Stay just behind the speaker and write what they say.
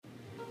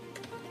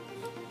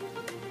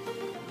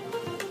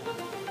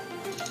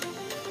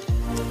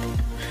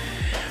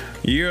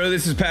Yo,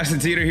 this is Pastor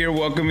Teeter here,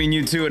 welcoming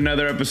you to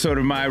another episode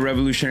of my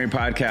Revolutionary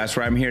Podcast,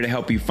 where I'm here to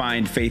help you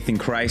find faith in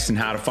Christ and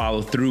how to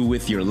follow through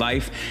with your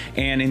life.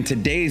 And in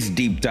today's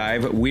deep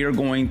dive, we are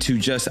going to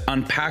just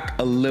unpack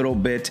a little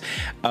bit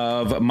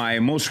of my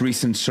most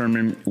recent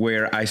sermon,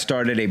 where I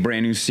started a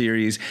brand new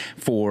series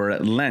for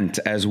Lent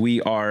as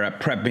we are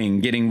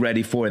prepping, getting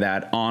ready for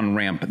that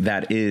on-ramp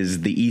that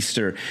is the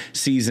Easter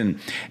season.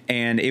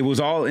 And it was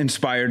all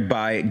inspired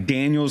by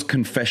Daniel's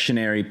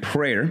confessionary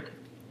prayer.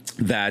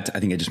 That I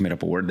think I just made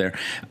up a word there.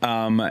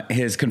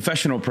 His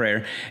confessional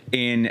prayer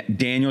in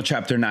Daniel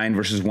chapter 9,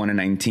 verses 1 and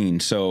 19.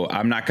 So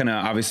I'm not going to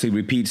obviously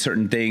repeat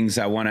certain things.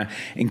 I want to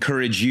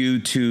encourage you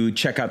to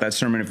check out that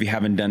sermon if you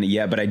haven't done it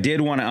yet. But I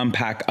did want to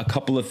unpack a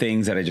couple of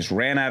things that I just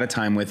ran out of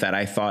time with that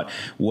I thought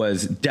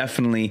was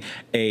definitely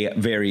a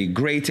very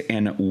great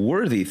and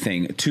worthy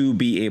thing to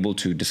be able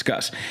to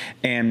discuss.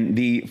 And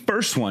the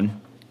first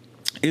one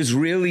is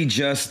really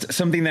just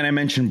something that I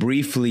mentioned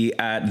briefly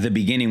at the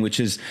beginning, which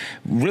is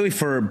really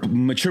for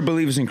mature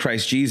believers in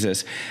Christ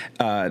Jesus,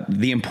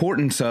 the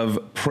importance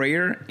of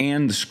prayer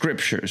and the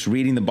scriptures,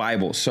 reading the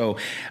Bible. So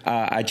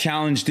I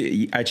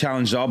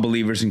challenged all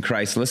believers in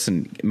Christ.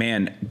 Listen,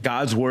 man,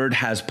 God's word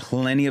has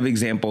plenty of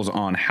examples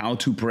on how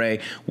to pray,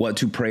 what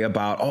to pray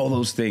about, all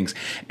those things.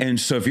 And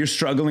so if you're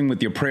struggling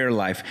with your prayer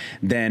life,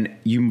 then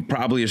you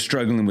probably are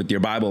struggling with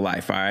your Bible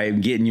life. All right,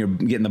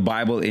 getting the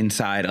Bible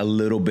inside a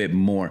little bit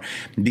more,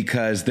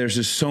 because there's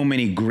just so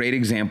many great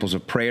examples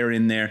of prayer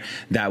in there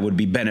that would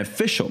be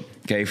beneficial,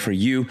 okay, for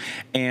you.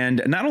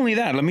 And not only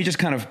that, let me just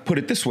kind of put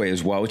it this way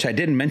as well, which I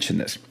didn't mention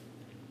this.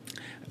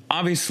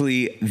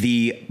 Obviously,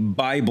 the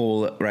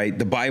Bible, right?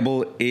 The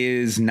Bible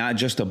is not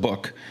just a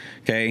book,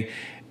 okay?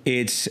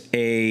 It's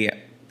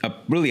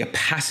really a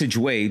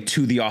passageway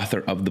to the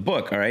author of the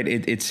book. All right.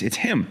 It's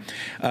him.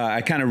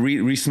 I kind of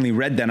recently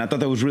read that, and I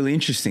thought that was really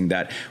interesting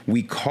that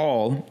we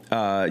call,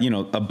 a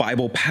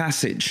Bible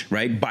passage,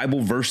 right?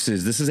 Bible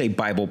verses. This is a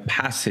Bible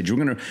passage.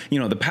 We're going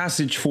to, the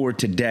passage for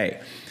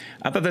today.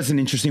 I thought that's an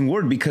interesting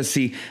word because,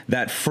 see,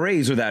 that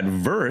phrase or that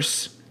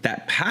verse,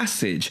 that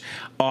passage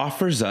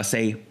offers us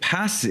a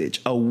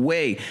passage, a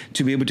way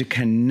to be able to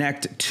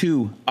connect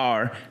to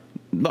our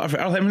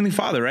Heavenly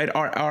Father, right?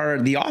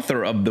 The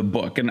author of the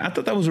book. And I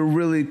thought that was a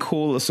really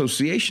cool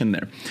association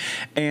there.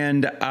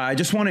 And I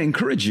just want to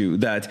encourage you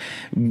that,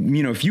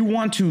 if you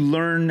want to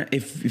learn,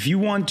 if you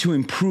want to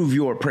improve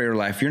your prayer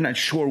life, you're not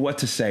sure what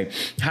to say,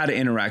 how to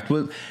interact.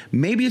 Well,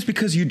 maybe it's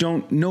because you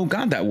don't know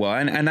God that well.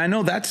 And I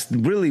know that's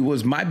really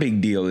was my big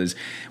deal, is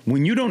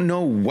when you don't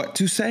know what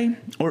to say,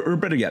 or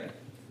better yet,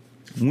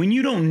 when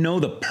you don't know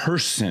the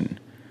person,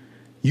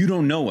 you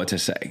don't know what to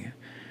say.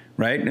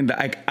 Right. And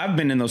I've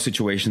been in those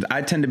situations.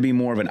 I tend to be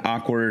more of an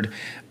awkward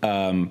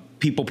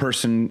people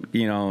person,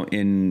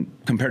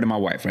 compared to my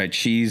wife. Right.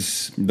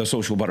 She's the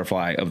social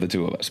butterfly of the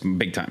two of us.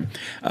 Big time.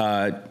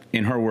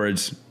 In her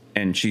words,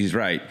 and she's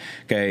right.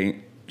 OK,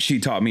 she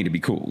taught me to be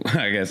cool.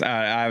 I guess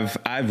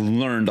I've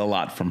learned a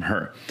lot from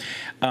her.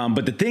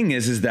 But the thing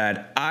is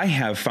that I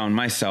have found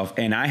myself,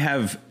 and I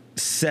have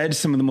said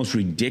some of the most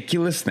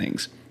ridiculous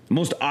things,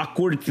 most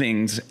awkward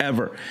things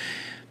ever,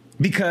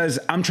 because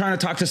I'm trying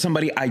to talk to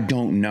somebody I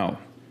don't know.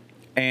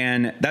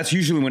 And that's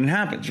usually when it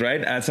happens, right?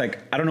 It's like,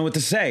 I don't know what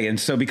to say. And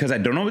so because I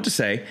don't know what to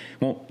say,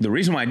 well, the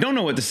reason why I don't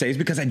know what to say is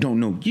because I don't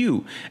know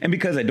you. And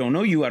because I don't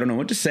know you, I don't know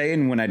what to say.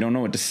 And when I don't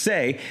know what to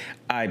say,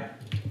 I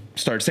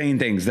start saying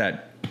things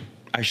that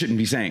I shouldn't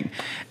be saying.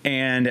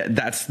 And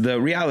that's the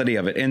reality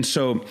of it. And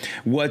so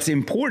what's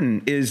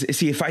important is,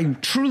 see, if I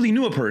truly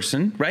knew a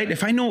person, right?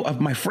 If I know of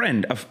my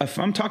friend, if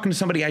I'm talking to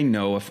somebody I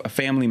know, a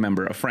family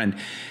member, a friend,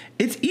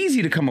 it's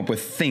easy to come up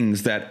with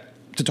things to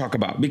talk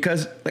about,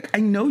 because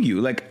I know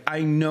you,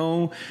 I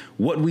know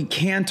what we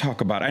can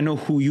talk about. I know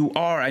who you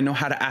are. I know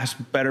how to ask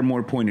better,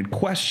 more pointed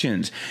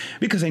questions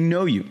because I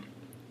know you.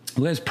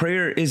 Whereas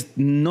prayer is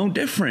no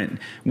different.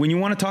 When you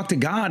want to talk to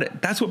God,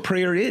 that's what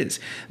prayer is.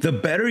 The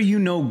better you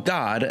know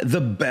God, the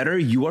better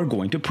you are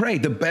going to pray.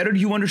 The better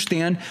you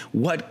understand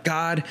what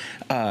God,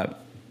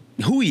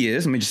 who he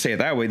is, let me just say it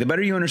that way. The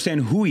better you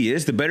understand who he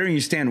is, the better you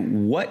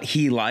understand what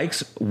he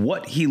likes,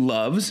 what he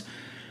loves,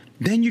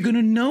 then you're going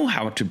to know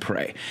how to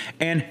pray.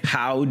 And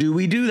how do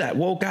we do that?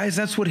 Well, guys,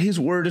 that's what his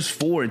word is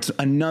for. It's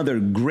another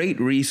great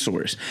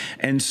resource.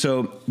 And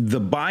so the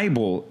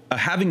Bible,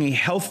 having a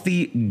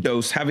healthy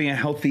dose, having a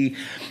healthy,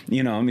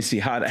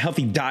 a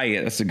healthy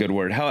diet, that's a good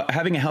word.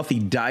 Having a healthy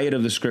diet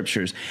of the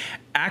scriptures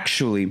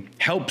actually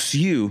helps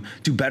you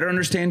to better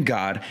understand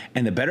God.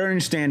 And the better you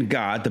understand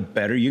God, the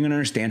better you're going to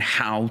understand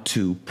how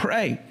to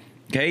pray.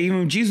 Okay,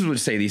 even Jesus would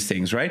say these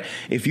things, right?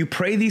 If you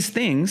pray these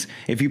things,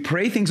 if you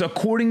pray things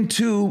according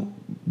to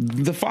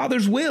the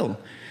Father's will,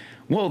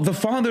 well, the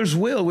Father's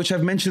will, which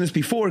I've mentioned this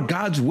before,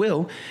 God's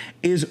will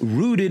is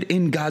rooted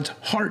in God's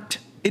heart.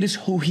 It is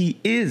who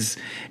he is.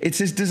 It's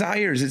his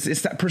desires.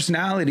 It's that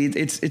personality.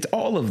 It's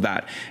all of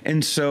that.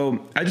 And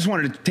so I just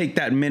wanted to take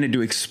that minute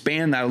to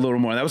expand that a little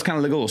more. That was kind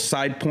of like a little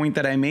side point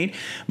that I made,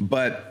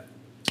 but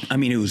I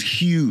mean, it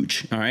was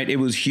huge. All right. It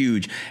was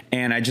huge.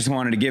 And I just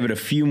wanted to give it a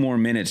few more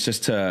minutes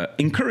just to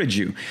encourage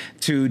you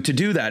to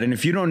do that. And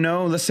if you don't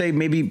know, let's say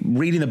maybe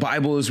reading the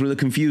Bible is really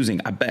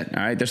confusing. I bet.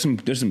 All right. There's some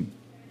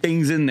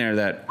things in there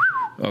that,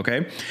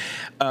 okay.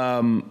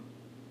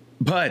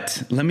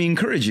 But let me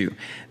encourage you.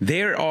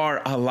 There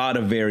are a lot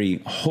of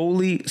very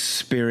Holy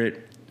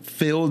Spirit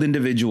filled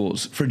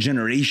individuals for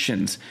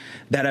generations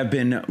that have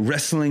been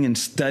wrestling and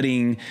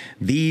studying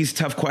these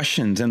tough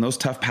questions and those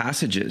tough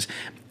passages.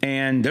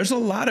 And there's a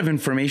lot of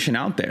information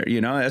out there,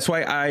 you know. That's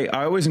why I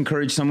always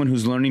encourage someone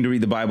who's learning to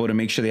read the Bible to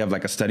make sure they have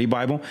like a study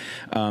Bible.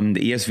 The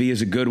ESV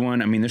is a good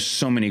one. I mean, there's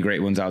so many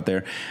great ones out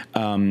there.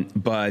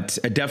 But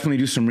definitely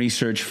do some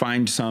research,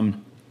 find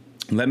some.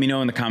 Let me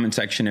know in the comment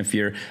section if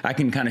I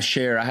can kind of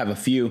share. I have a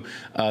few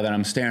that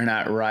I'm staring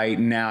at right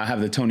now. I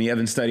have the Tony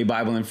Evans Study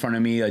Bible in front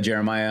of me, David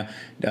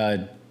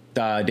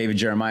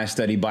Jeremiah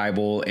Study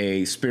Bible,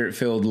 a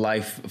Spirit-Filled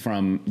Life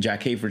from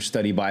Jack Hayford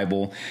Study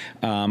Bible.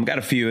 Got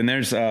a few, and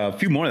there's a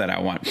few more that I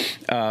want.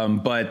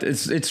 But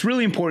it's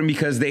really important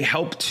because they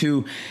help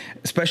to,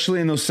 especially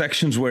in those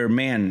sections where,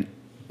 man,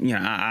 you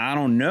know, I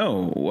don't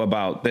know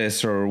about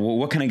this, or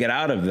what can I get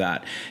out of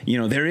that? You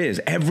know, there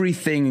is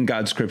everything in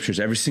God's scriptures,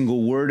 every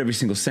single word, every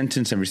single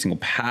sentence, every single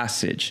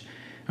passage.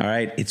 All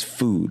right. It's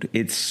food.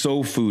 It's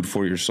so food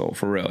for your soul,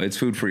 for real. It's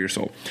food for your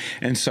soul.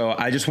 And so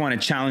I just want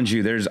to challenge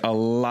you. There's a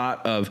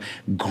lot of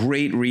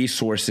great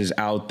resources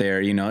out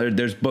there. You know,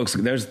 there's books,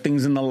 there's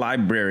things in the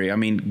library. I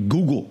mean,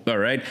 Google. All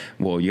right.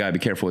 Well, you gotta be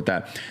careful with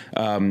that.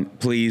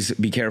 Please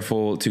be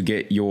careful to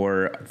get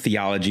your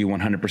theology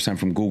 100%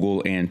 from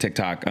Google and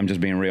TikTok. I'm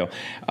just being real.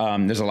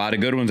 There's a lot of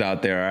good ones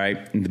out there. All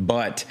right.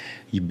 But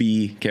you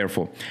be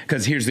careful,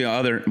 because here's the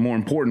other more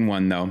important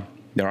one though.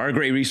 There are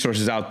great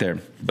resources out there,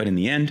 but in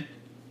the end,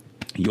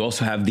 you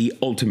also have the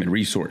ultimate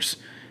resource.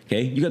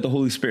 Okay. You got the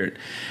Holy Spirit.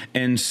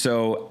 And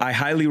so I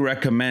highly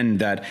recommend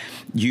that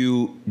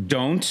you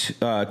don't,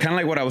 kind of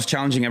like what I was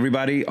challenging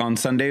everybody on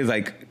Sundays,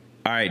 like,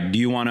 all right, do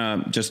you want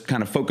to just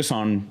kind of focus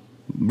on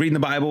reading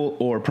the Bible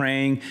or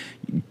praying?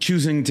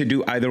 Choosing to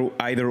do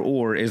either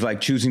or is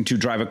like choosing to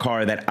drive a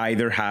car that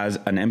either has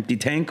an empty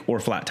tank or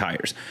flat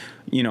tires.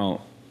 You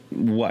know,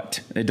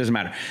 what? It doesn't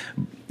matter.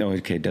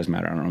 Okay, it does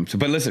matter. I don't know.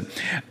 But listen,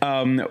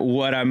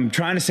 what I'm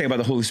trying to say about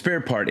the Holy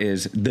Spirit part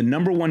is the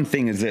number one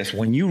thing is this.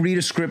 When you read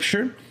a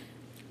scripture,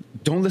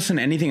 don't listen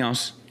to anything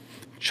else.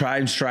 Try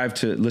and strive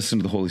to listen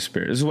to the Holy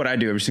Spirit. This is what I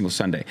do every single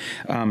Sunday.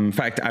 In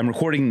fact, I'm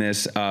recording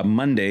this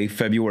Monday,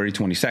 February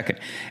 22nd.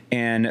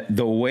 And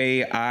the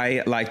way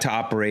I like to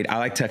operate, I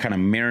like to kind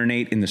of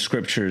marinate in the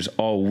scriptures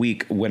all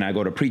week when I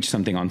go to preach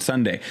something on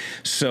Sunday.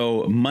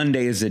 So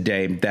Monday is the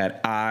day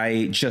that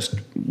I just,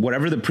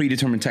 whatever the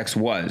predetermined text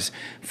was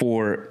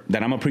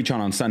that I'm going to preach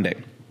on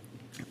Sunday,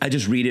 I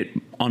just read it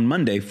on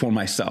Monday for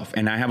myself.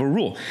 And I have a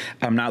rule.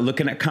 I'm not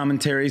looking at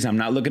commentaries. I'm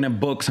not looking at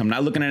books. I'm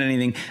not looking at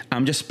anything.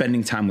 I'm just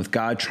spending time with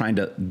God, trying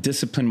to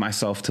discipline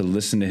myself to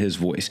listen to his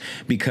voice.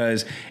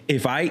 Because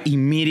if I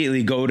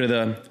immediately go to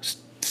the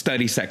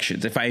study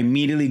sections, if I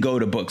immediately go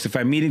to books, if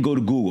I immediately go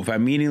to Google, if I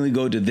immediately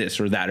go to this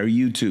or that or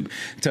YouTube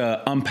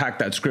to unpack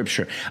that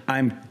scripture,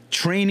 I'm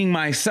training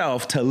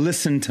myself to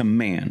listen to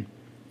man.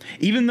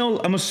 Even though,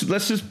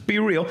 let's just be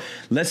real.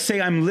 Let's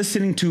say I'm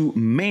listening to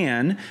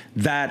man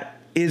that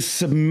is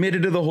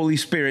submitted to the Holy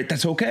Spirit.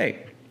 That's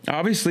okay.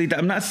 Obviously,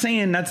 I'm not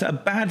saying that's a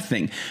bad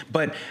thing,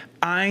 but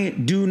I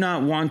do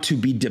not want to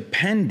be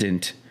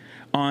dependent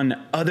on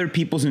other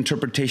people's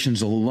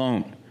interpretations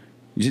alone.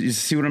 You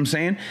see what I'm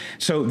saying?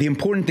 So the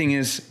important thing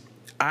is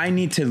I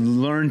need to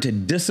learn to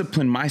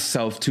discipline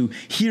myself to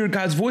hear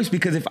God's voice,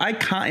 because if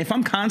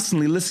I'm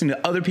constantly listening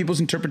to other people's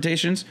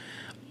interpretations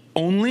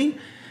only,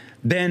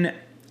 then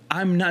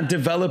I'm not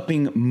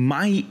developing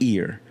my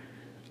ear.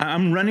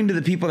 I'm running to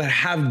the people that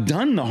have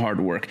done the hard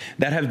work,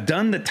 that have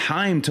done the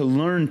time to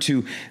learn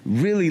to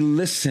really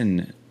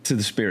listen to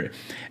the Spirit.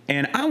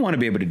 And I want to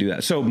be able to do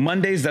that. So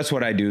Mondays, that's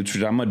what I do. Which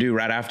I'm going to do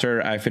right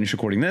after I finish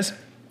recording this.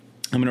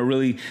 I'm going to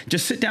really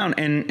just sit down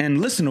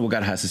and listen to what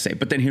God has to say.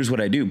 But then here's what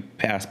I do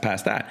past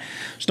that.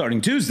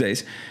 Starting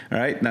Tuesdays, all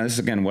right? Now, this is,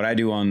 again, what I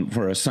do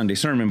for a Sunday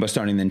sermon. But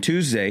starting then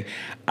Tuesday,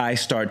 I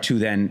start to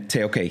then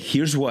say, okay,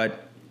 here's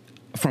what,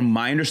 from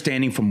my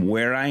understanding, from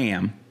where I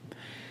am,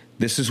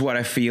 this is what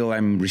I feel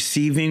I'm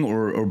receiving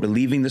or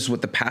believing. This is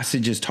what the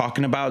passage is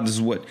talking about.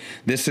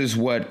 This is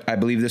what I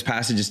believe this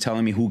passage is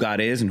telling me who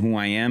God is and who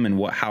I am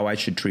and how I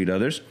should treat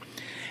others.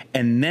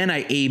 And then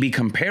I A/B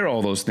compare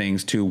all those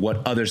things to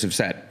what others have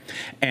said.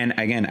 And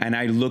again,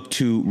 I look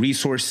to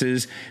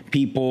resources,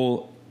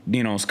 people,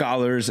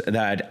 scholars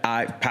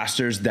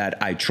pastors that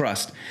I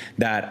trust,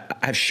 that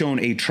have shown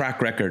a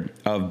track record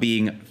of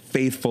being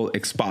faithful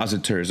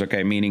expositors,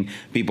 okay? Meaning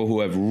people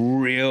who have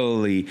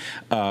really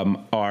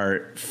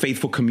are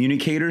faithful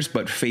communicators,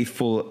 but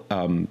faithful,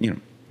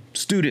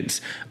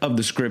 students of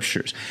the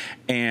scriptures.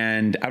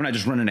 And I'm not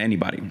just running to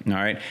anybody, all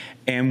right?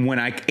 And when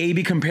I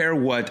A/B compare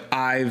what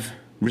I've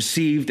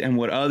received and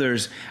what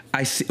others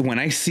I see. When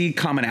I see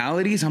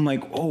commonalities, I'm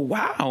like, oh,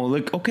 wow,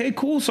 like, okay,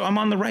 cool. So I'm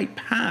on the right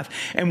path.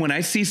 And when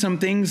I see some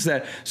things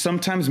that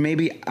sometimes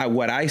maybe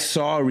what I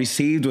saw or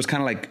received was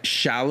kind of like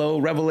shallow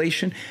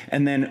revelation,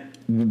 and then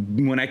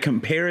when I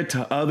compare it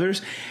to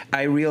others,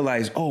 I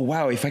realize, oh,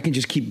 wow, if I can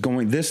just keep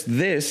going,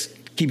 this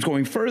keeps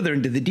going further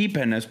into the deep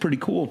end. That's pretty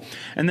cool.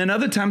 And then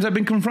other times I've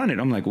been confronted.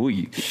 I'm like,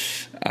 ooh,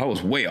 I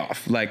was way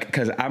off. Like,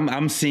 because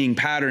I'm seeing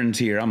patterns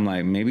here. I'm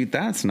like, maybe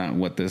that's not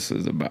what this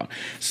is about.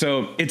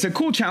 So it's a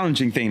cool,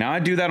 challenging thing. Now I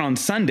do that on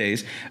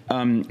Sundays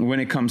when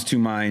it comes to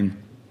my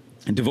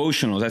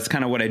devotionals. That's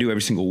kind of what I do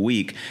every single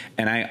week,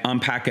 and I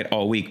unpack it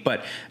all week.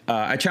 But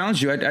I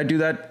challenge you, I do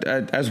that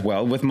as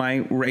well with my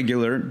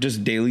regular,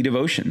 just daily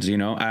devotions. You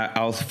know,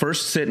 I'll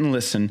first sit and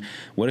listen.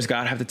 What does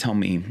God have to tell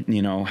me?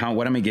 You know,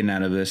 what am I getting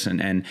out of this?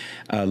 And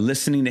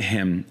listening to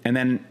Him, and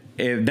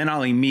then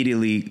I'll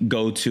immediately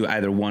go to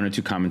either one or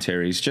two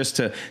commentaries just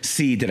to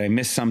see, did I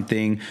miss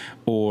something,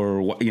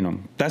 or what, you know,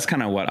 that's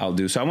kind of what I'll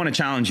do. So I want to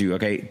challenge you.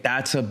 Okay.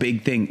 That's a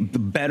big thing. The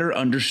better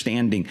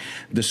understanding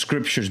the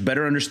scriptures,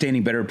 better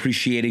understanding, better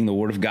appreciating the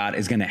word of God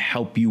is going to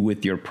help you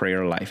with your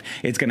prayer life.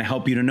 It's going to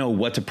help you to know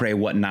what to pray,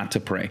 what not to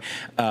pray,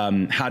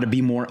 how to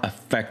be more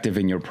effective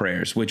in your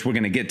prayers, which we're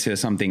going to get to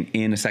something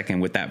in a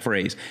second with that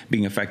phrase,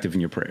 being effective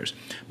in your prayers.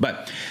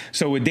 But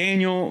so with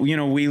Daniel, you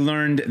know, we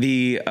learned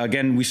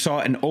we saw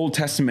an Old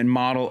Testament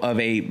model of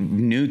a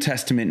New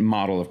Testament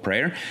model of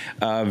prayer,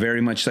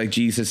 very much like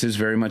Jesus is,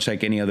 very much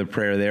like any other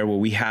prayer there, where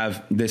we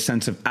have this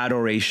sense of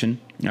adoration.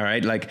 All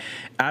right. Like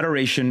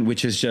adoration,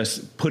 which is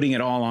just putting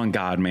it all on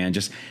God, man,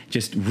 just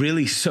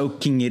really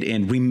soaking it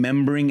in,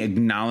 remembering,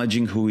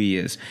 acknowledging who He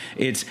is.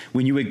 It's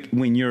when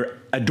you're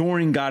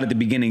adoring God at the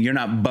beginning, you're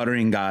not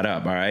buttering God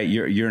up. All right.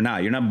 You're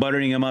not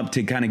buttering Him up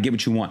to kind of get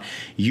what you want.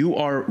 You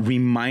are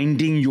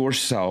reminding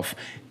yourself,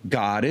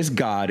 God is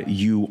God,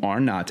 you are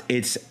not.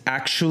 It's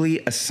actually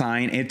a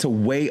sign. It's a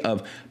way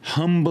of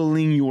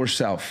humbling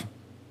yourself.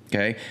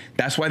 Okay.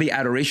 That's why the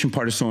adoration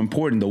part is so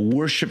important. The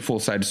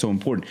worshipful side is so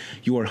important.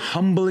 You are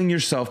humbling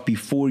yourself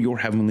before your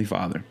Heavenly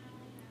Father.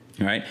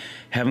 All right.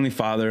 Heavenly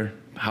Father,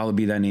 hallowed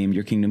be thy name,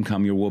 your kingdom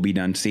come, your will be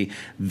done. See,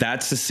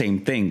 that's the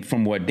same thing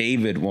from what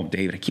Daniel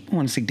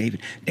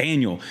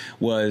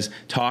was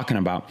talking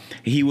about.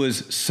 He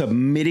was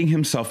submitting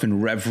himself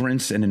in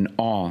reverence and in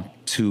awe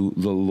to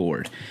the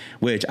Lord,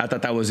 which I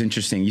thought that was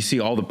interesting. You see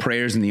all the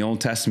prayers in the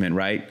Old Testament,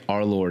 right?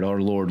 Our Lord,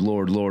 Lord,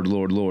 Lord, Lord,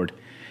 Lord, Lord.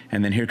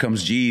 And then here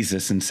comes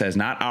Jesus and says,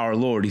 not our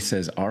Lord, He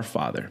says, our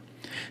Father.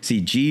 See,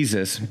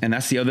 Jesus, and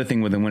that's the other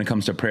thing with him when it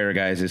comes to prayer,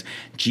 guys, is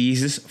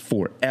Jesus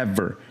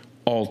forever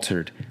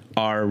altered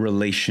our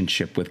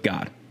relationship with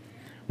God,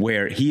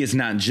 where He is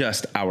not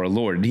just our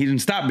Lord. He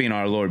didn't stop being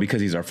our Lord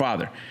because He's our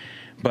Father.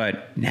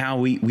 But now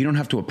we don't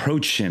have to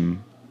approach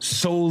Him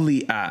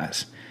solely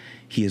as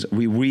He is.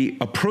 We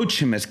approach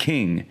Him as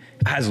King,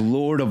 as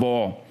Lord of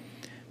all.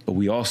 But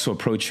we also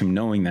approach Him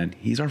knowing that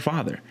He's our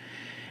Father.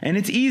 And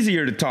it's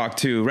easier to talk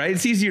to, right?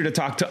 It's easier to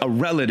talk to a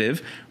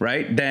relative,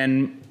 right,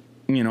 than,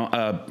 you know,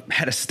 a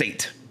head of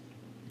state.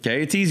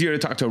 Okay, it's easier to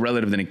talk to a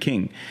relative than a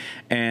king,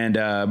 and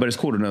but it's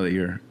cool to know that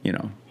you're, you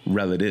know,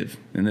 relative.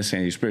 In this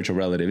sense, your spiritual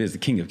relative is the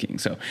King of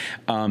Kings. So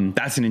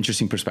that's an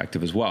interesting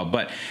perspective as well.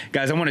 But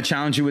guys, I want to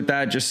challenge you with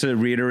that. Just to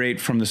reiterate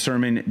from the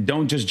sermon,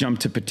 don't just jump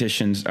to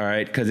petitions, all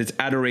right? Because it's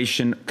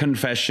adoration,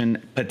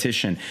 confession,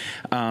 petition.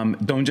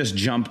 Don't just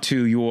jump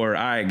to your,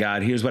 all right,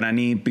 God, here's what I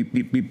need, beep,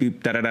 beep, beep,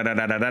 beep, da da da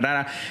da da da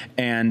da,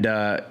 and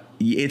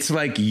it's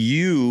like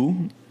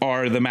you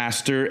are the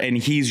master and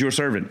He's your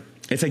servant.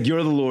 It's like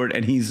you're the Lord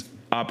and He's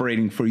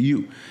operating for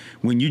you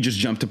when you just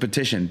jump to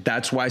petition.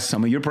 That's why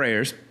some of your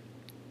prayers,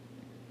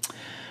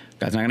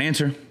 God's not going to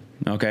answer,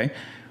 okay?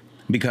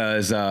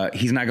 Because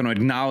He's not going to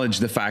acknowledge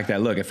the fact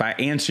that, look, if I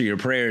answer your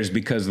prayers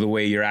because of the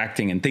way you're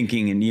acting and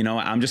thinking, and, you know,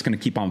 I'm just going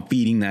to keep on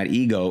feeding that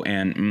ego,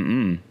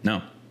 and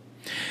no,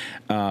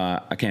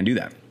 I can't do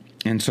that.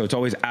 And so it's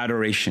always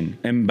adoration.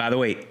 And by the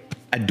way,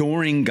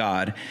 adoring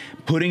God,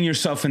 putting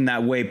yourself in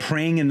that way,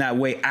 praying in that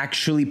way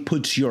actually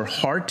puts your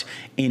heart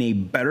in a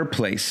better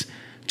place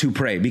to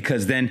pray,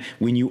 because then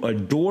when you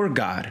adore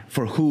God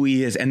for who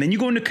He is, and then you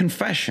go into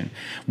confession,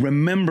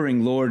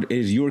 remembering, Lord,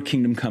 is your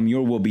kingdom come,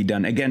 your will be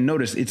done. Again,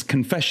 notice it's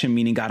confession,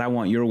 meaning, God, I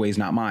want your ways,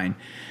 not mine.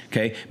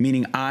 Okay.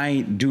 Meaning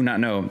I do not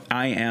know.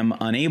 I am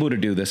unable to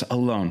do this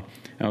alone.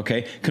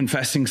 Okay.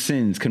 Confessing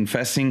sins,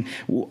 confessing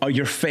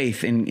your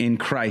faith in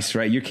Christ,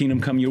 right? Your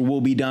kingdom come, your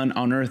will be done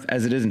on earth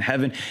as it is in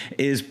heaven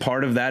is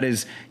part of that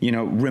is, you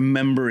know,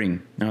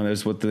 remembering. Now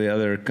there's what the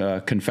other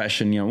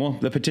confession, you know, well,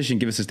 the petition,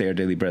 give us this day our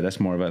daily bread. That's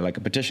more of like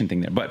a petition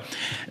thing there. But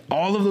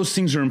all of those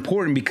things are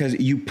important because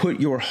you put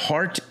your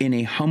heart in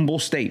a humble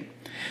state.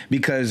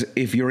 Because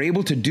if you're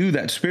able to do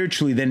that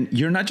spiritually, then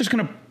you're not just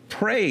going to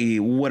pray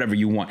whatever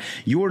you want.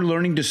 You are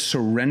learning to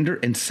surrender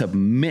and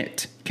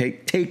submit. Okay.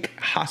 Take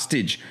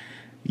hostage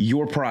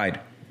your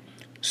pride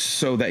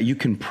so that you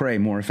can pray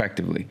more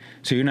effectively.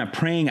 So you're not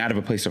praying out of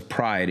a place of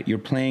pride. You're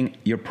praying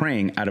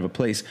out of a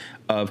place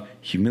of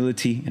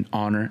humility and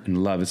honor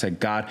and love. It's like,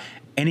 God,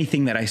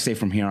 anything that I say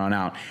from here on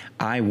out,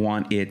 I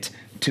want it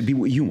to be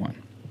what you want.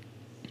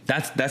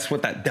 That's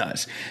what that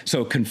does.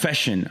 So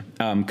confession,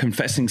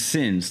 confessing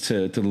sins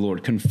to the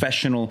Lord,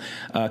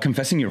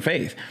 confessing your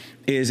faith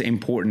is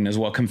important as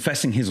well.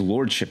 Confessing his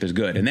lordship is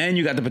good. And then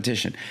you got the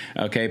petition.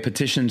 Okay.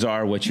 Petitions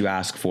are what you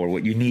ask for,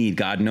 what you need.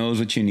 God knows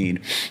what you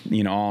need,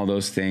 all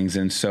those things.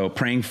 And so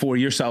praying for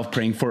yourself,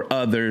 praying for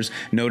others.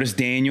 Notice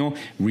Daniel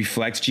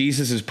reflects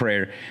Jesus's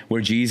prayer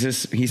where he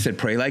said,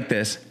 pray like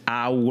this.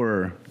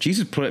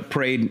 Jesus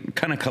prayed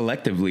kind of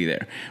collectively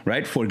there,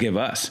 right? Forgive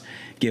us.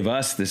 Give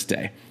us this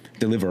day.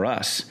 Deliver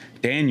us.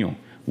 Daniel,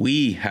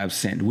 we have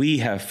sinned. We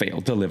have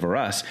failed. Deliver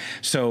us.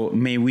 So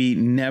may we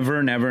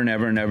never, never,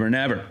 never, never,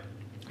 never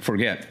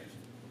forget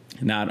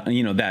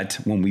that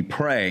when we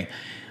pray,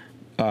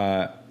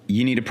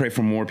 you need to pray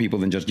for more people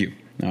than just you.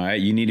 All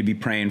right. You need to be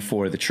praying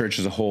for the church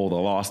as a whole, the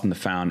lost and the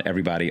found,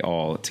 everybody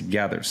all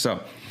together.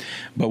 So,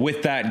 but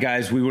with that,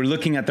 guys, we were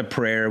looking at the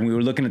prayer and we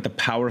were looking at the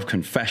power of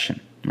confession,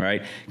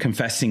 right?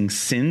 Confessing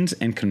sins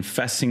and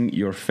confessing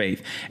your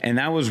faith. And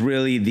that was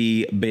really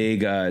the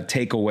big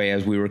takeaway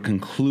as we were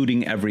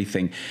concluding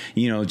everything,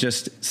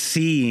 just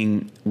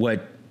seeing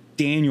what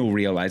Daniel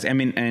realized. I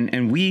mean,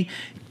 and we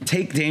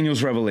take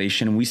Daniel's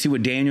revelation and we see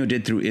what Daniel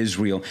did through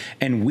Israel,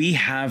 and we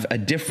have a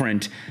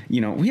different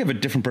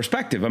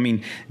perspective. I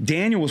mean,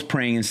 Daniel was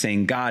praying and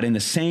saying, God, in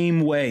the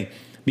same way,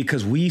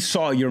 because we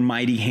saw your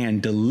mighty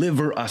hand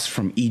deliver us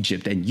from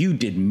Egypt, and you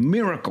did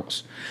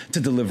miracles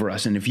to deliver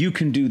us. And if you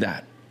can do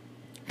that,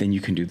 then you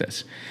can do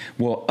this.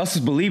 Well, us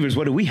as believers,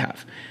 what do we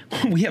have?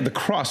 We have the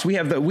cross. We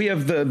have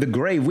the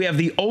grave. We have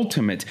the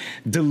ultimate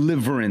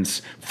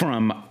deliverance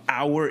from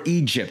our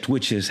Egypt,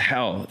 which is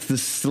hell. It's the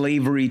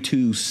slavery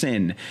to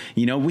sin.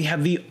 We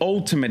have the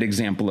ultimate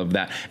example of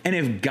that. And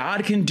if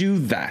God can do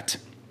that,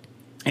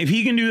 if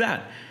he can do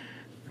that,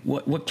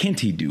 what can't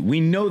he do? We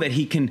know that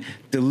he can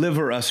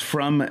deliver us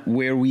from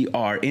where we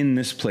are in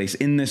this place,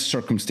 in this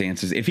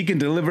circumstances. If he can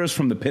deliver us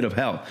from the pit of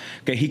hell,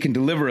 okay, he can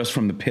deliver us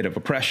from the pit of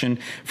oppression,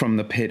 from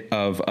the pit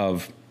of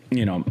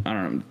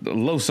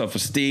low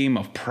self-esteem,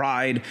 of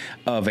pride,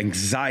 of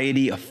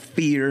anxiety, of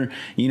fear,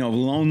 of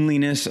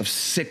loneliness, of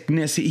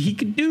sickness. He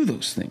can do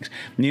those things.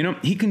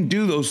 He can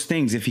do those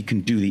things if he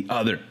can do the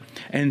other.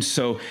 And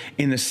so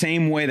in the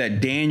same way that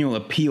Daniel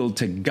appealed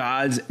to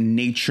God's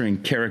nature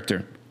and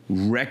character,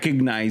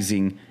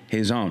 recognizing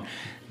his own,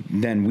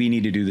 then we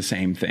need to do the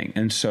same thing.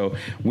 And so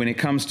when it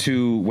comes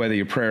to whether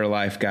your prayer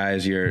life,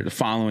 guys, you're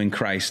following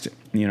Christ,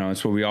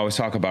 it's what we always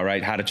talk about,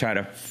 right? How to try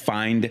to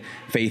find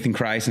faith in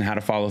Christ and how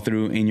to follow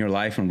through in your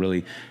life. And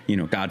really,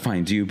 God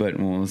finds you, but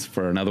it's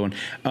for another one.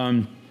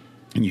 And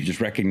you just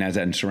recognize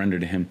that and surrender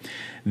to him.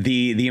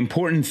 The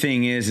important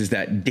thing is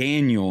that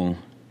Daniel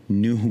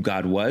knew who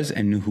God was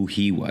and knew who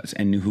he was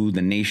and knew who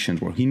the nations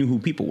were. He knew who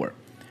people were.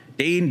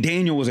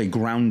 Daniel was a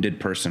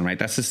grounded person, right?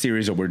 That's the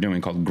series that we're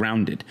doing called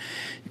Grounded.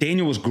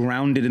 Daniel was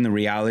grounded in the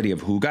reality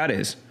of who God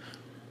is,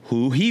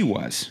 who he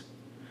was.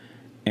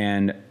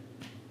 And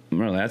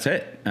well, that's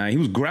it. He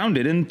was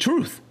grounded in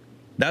truth.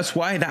 That's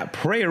why that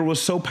prayer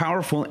was so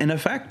powerful and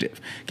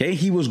effective. Okay.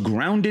 He was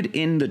grounded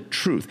in the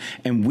truth,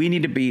 and we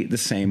need to be the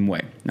same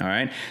way. All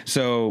right.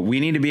 So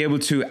we need to be able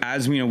to,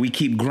 as we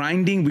keep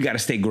grinding, we got to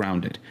stay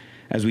grounded.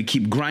 As we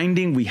keep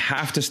grinding, we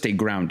have to stay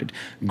grounded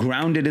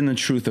in the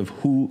truth of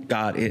who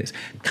God is,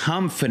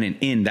 confident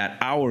in that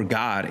our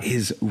God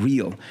is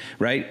real,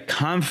 right?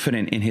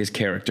 Confident in his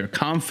character,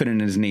 confident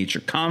in his nature,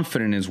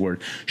 confident in his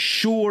word,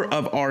 sure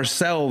of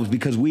ourselves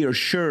because we are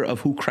sure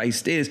of who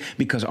Christ is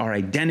because our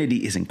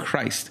identity is in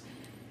Christ.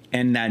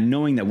 And that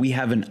knowing that we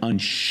have an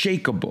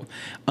unshakable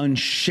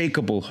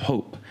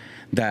hope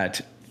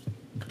that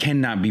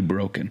cannot be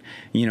broken,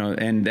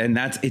 and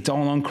it's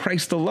all on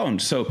Christ alone.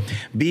 So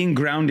being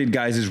grounded,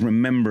 guys, is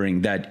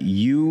remembering that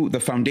the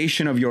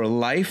foundation of your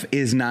life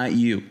is not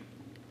you.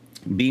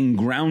 Being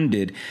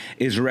grounded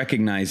is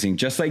recognizing,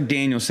 just like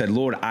Daniel said,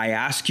 Lord, I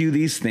ask you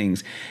these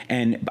things,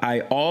 and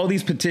all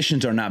these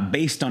petitions are not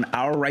based on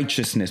our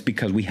righteousness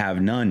because we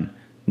have none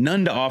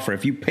to offer.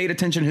 If you paid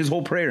attention to his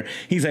whole prayer,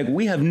 he's like,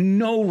 we have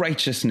no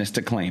righteousness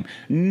to claim,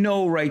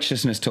 no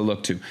righteousness to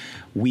look to.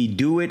 We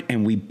do it,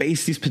 and we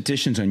base these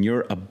petitions on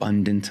your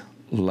abundant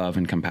love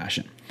and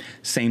compassion.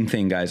 Same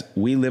thing, guys.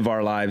 We live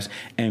our lives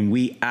and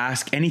we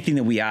ask anything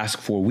that we ask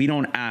for. We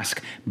don't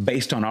ask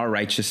based on our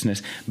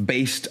righteousness,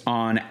 based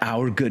on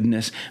our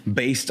goodness,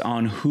 based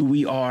on who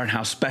we are and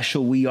how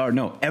special we are.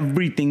 No,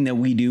 everything that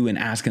we do and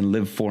ask and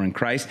live for in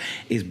Christ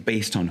is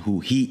based on who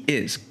he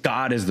is.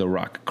 God is the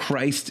rock.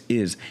 Christ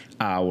is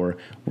our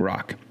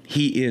rock.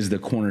 He is the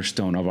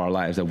cornerstone of our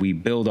lives that we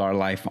build our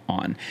life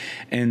on.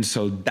 And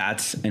so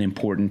that's an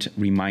important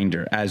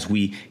reminder as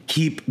we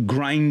keep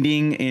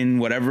grinding in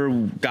whatever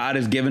God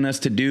has given us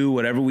to do,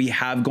 whatever we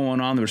have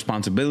going on, the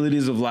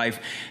responsibilities of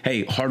life.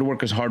 Hey, hard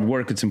work is hard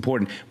work. It's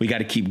important. We got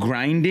to keep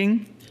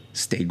grinding,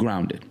 stay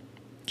grounded.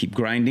 Keep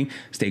grinding,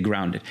 stay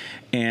grounded.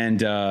 And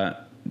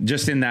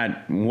just in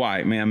that,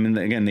 why, man,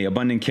 again, the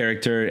abundant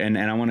character. And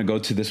I want to go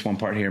to this one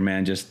part here,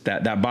 man, just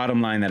that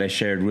bottom line that I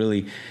shared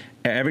really.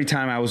 Every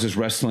time I was just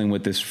wrestling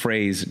with this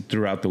phrase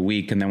throughout the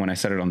week, and then when I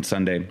said it on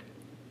Sunday,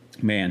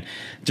 man,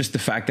 just the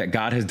fact that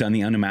God has done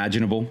the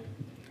unimaginable,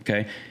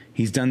 okay?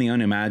 He's done the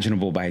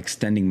unimaginable by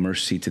extending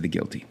mercy to the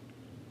guilty.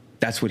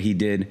 That's what he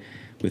did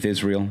with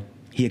Israel.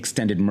 He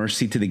extended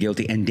mercy to the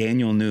guilty, and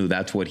Daniel knew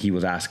that's what he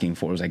was asking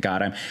for. He was like,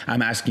 God,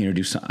 I'm asking you to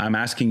do something. I'm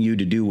asking you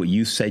to do what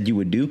you said you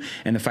would do,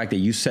 and the fact that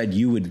you said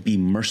you would be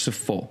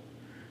merciful.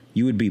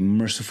 You would be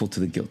merciful to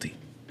the guilty.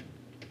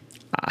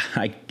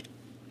 I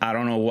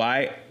don't know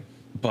why,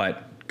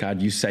 but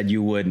God, you said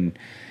you would, and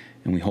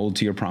we hold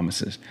to your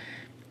promises.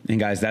 And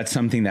guys, that's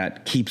something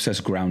that keeps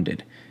us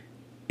grounded,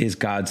 is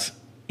God's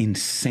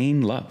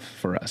insane love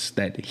for us,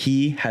 that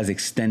he has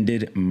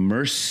extended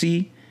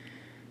mercy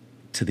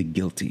to the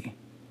guilty.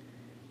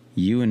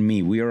 You and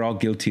me, we are all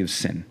guilty of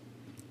sin.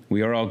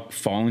 We are all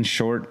fallen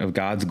short of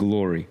God's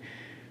glory.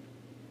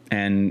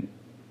 And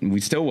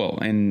we still will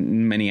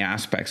in many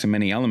aspects and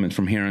many elements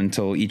from here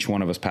until each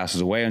one of us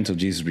passes away, until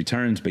Jesus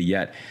returns. But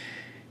yet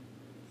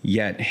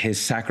his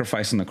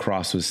sacrifice on the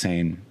cross was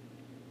saying,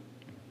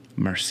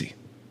 mercy.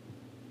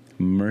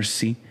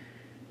 Mercy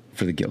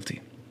for the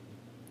guilty.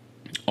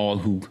 All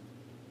who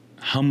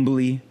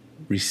humbly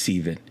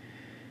receive it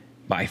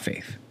by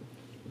faith.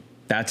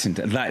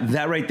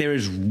 That right there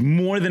is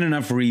more than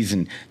enough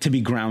reason to be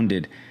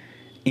grounded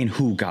in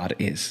who God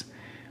is.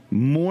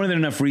 More than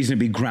enough reason to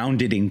be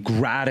grounded in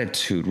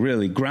gratitude,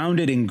 really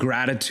grounded in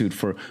gratitude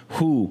for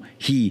who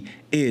he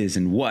is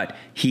and what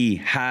he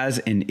has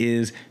and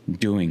is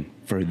doing.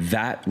 For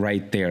that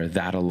right there,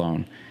 that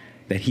alone,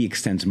 that he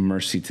extends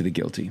mercy to the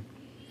guilty.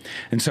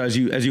 And so as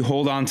you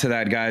hold on to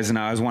that, guys, and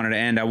I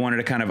wanted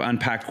to kind of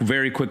unpack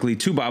very quickly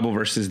 2 Bible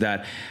verses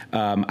that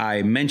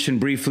I mentioned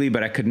briefly,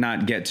 but I could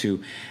not get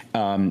to,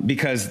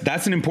 because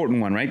that's an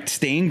important one, right?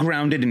 Staying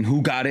grounded in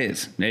who God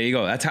is. There you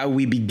go. That's how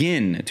we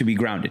begin to be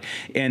grounded.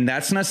 And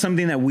that's not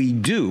something that we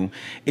do.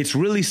 It's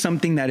really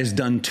something that is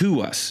done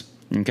to us.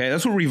 Okay,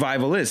 that's what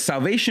revival is.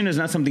 Salvation is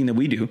not something that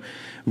we do.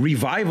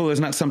 Revival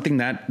is not something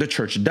that the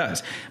church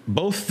does.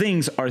 Both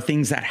things are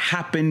things that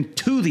happen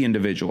to the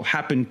individual,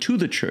 happen to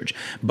the church,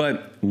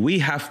 but we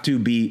have to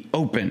be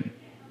open.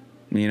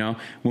 You know,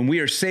 when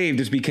we are saved,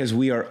 it's because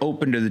we are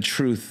open to the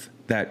truth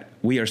that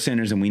we are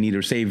sinners and we need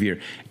our Savior.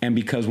 And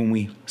because when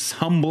we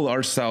humble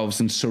ourselves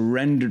and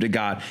surrender to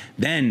God,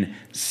 then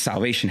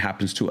salvation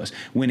happens to us.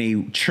 When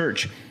a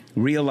church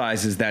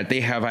realizes that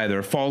they have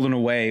either fallen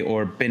away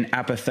or been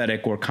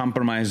apathetic or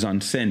compromised on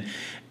sin,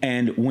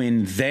 and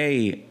when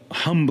they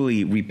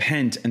humbly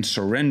repent and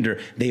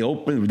surrender, they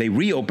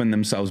reopen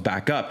themselves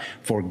back up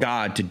for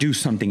God to do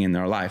something in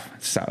their life.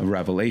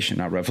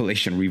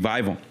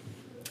 Revival.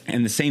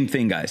 And the same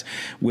thing, guys,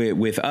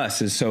 with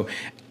us is, so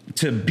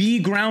to be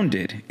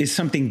grounded is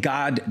something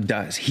God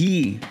does.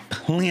 He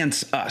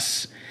plants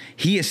us.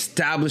 He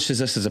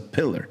establishes us as a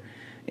pillar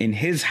in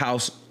his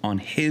house on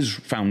his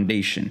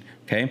foundation.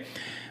 Okay.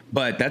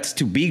 But that's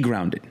to be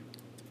grounded.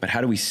 But how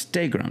do we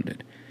stay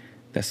grounded?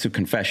 That's through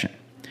confession.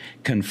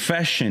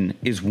 Confession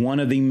is one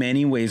of the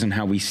many ways on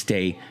how we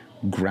stay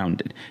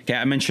grounded. Okay,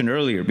 I mentioned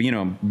earlier,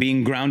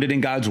 being grounded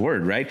in God's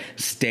word, right?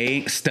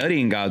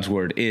 Studying God's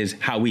word is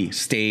how we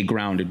stay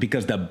grounded,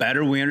 because the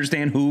better we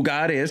understand who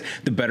God is,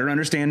 the better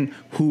understand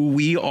who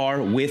we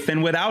are with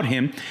and without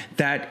him.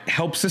 That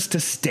helps us to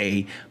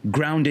stay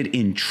grounded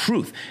in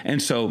truth.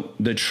 And so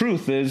the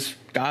truth is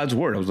God's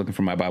word. I was looking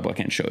for my Bible. I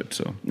can't show it.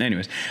 So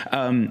anyways,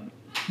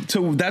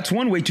 so that's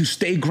one way to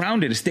stay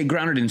grounded,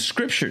 in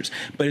scriptures,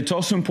 but it's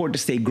also important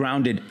to stay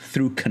grounded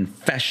through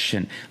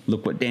confession.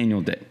 Look what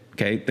Daniel did.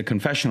 Okay, the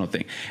confessional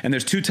thing. And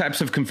there's 2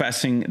 types of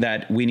confessing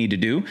that we need to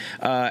do,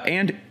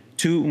 and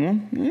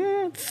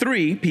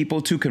 3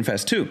 people to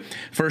confess to.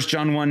 1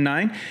 John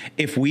 1:9,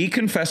 if we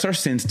confess our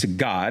sins to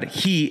God,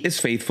 he is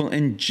faithful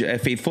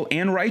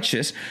and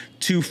righteous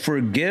to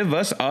forgive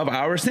us of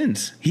our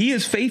sins. He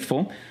is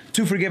faithful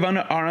to forgive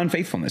our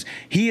unfaithfulness.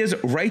 He is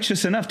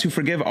righteous enough to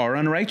forgive our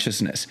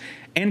unrighteousness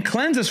and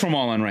cleanse us from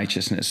all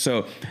unrighteousness.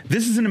 So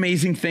this is an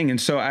amazing thing. And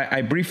so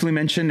I briefly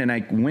mentioned, and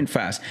I went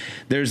fast,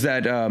 there's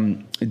that,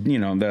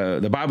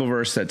 the Bible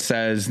verse that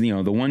says, the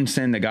one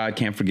sin that God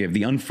can't forgive,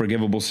 the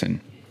unforgivable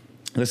sin.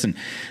 Listen,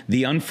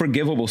 the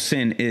unforgivable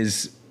sin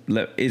is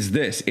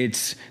this.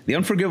 The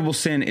unforgivable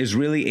sin is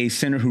really a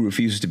sinner who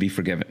refuses to be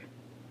forgiven.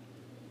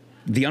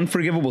 The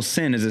unforgivable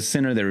sin is a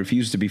sinner that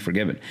refuses to be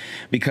forgiven,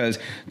 because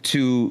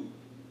to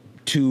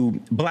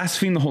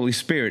blaspheme the Holy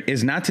Spirit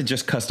is not to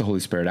just cuss the Holy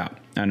Spirit out.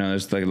 I know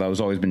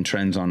there's always been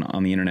trends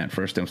on the internet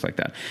for things like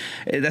that.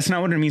 That's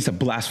not what it means to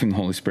blaspheme the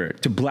Holy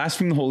Spirit. To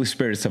blaspheme the Holy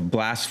Spirit is to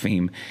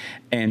blaspheme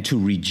and to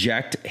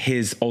reject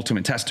his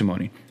ultimate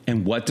testimony.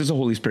 And what does the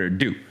Holy Spirit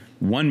do?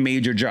 One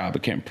major job,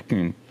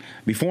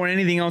 before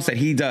anything else that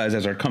he does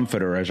as our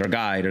comforter, as our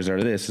guide, as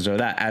our this, as our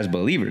that, as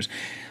believers,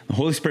 the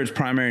Holy Spirit's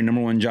primary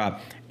number 1 job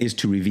is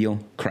to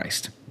reveal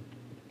Christ.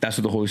 That's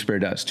what the Holy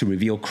Spirit does, to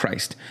reveal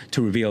Christ,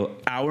 to reveal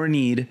our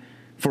need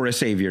for a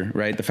Savior,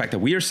 right? The fact that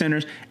we are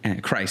sinners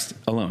and Christ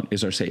alone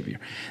is our Savior.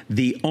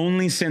 The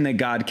only sin that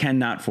God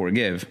cannot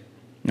forgive,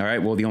 all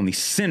right, well, the only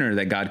sinner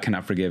that God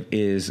cannot forgive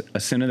is a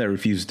sinner that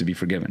refuses to be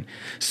forgiven.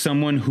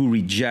 Someone who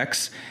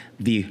rejects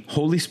the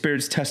Holy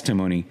Spirit's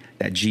testimony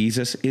that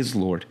Jesus is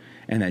Lord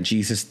and that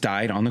Jesus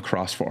died on the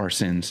cross for our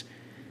sins.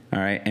 all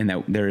right, and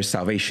that there is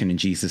salvation in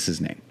Jesus'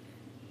 name.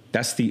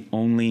 That's the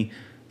only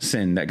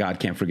sin that God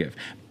can't forgive.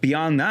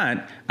 Beyond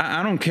that,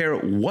 I don't care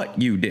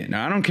what you did.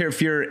 I don't care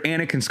if you're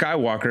Anakin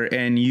Skywalker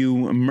and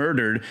you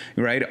murdered,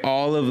 right,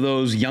 all of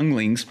those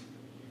younglings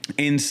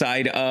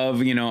inside of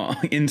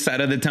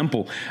the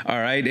temple, all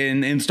right,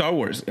 in Star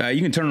Wars.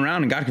 You can turn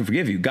around and God can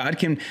forgive you. God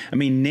can,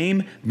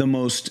 name the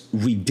most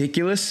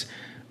ridiculous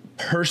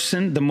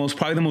person,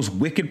 probably the most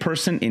wicked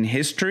person in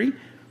history.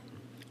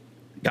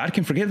 God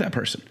can forgive that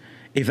person.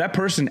 If that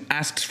person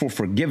asks for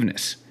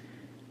forgiveness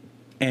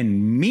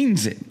and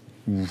means it,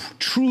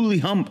 truly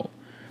humble,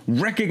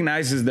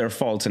 recognizes their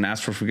faults and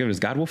asks for forgiveness,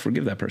 God will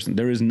forgive that person.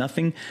 There is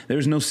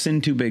no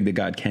sin too big that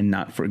God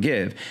cannot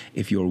forgive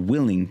if you're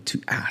willing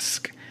to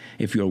ask,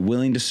 if you're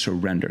willing to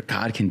surrender.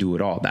 God can do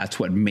it all. That's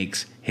what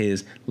makes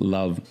his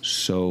love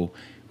so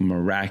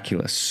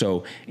miraculous,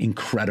 so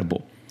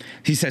incredible.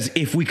 He says,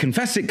 if we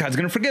confess it, God's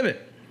going to forgive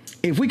it.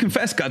 If we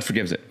confess, God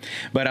forgives it.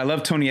 But I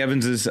love Tony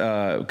Evans's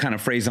kind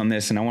of phrase on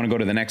this, and I want to go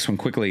to the next one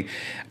quickly.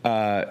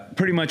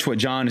 Pretty much what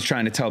John is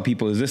trying to tell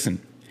people is,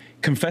 listen,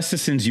 confess the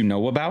sins you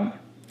know about.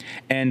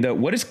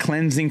 And what does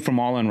cleansing from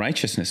all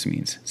unrighteousness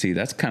means? See,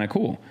 that's kind of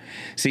cool.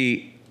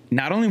 See,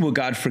 not only will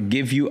God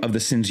forgive you of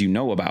the sins you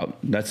know about,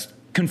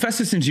 confess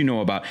the sins you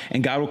know about,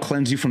 and God will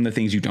cleanse you from the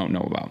things you don't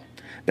know about.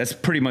 That's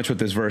pretty much what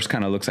this verse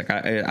kind of looks like.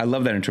 I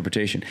love that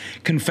interpretation.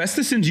 Confess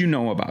the sins you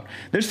know about.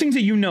 There's things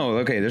that you know.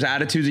 Okay, there's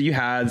attitudes that you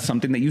had,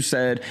 something that you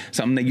said,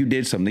 something that you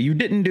did, something that you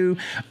didn't do.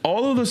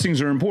 All of those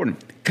things are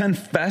important.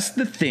 Confess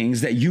the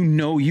things that you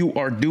know you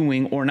are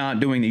doing or not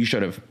doing that you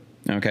should have.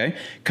 Okay?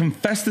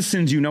 Confess the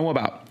sins you know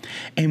about.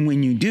 And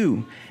when you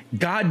do,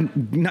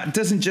 God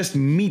doesn't just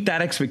meet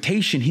that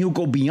expectation. He'll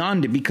go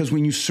beyond it, because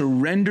when you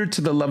surrender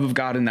to the love of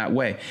God in that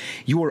way,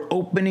 you are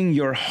opening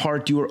your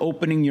heart, you are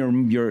opening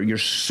your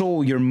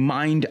soul, your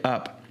mind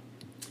up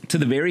to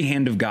the very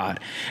hand of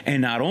God.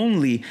 And not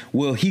only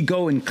will he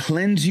go and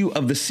cleanse you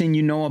of the sin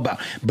you know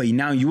about, but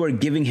now you are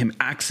giving him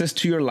access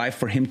to your life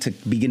for him to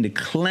begin to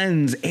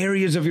cleanse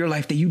areas of your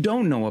life that you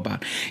don't know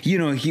about.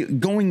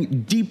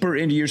 Going deeper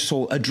into your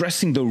soul,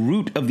 addressing the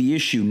root of the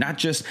issue, not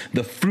just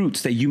the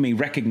fruits that you may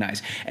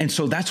recognize. And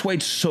so that's why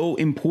it's so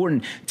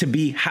important to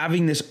be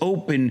having this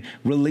open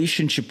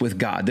relationship with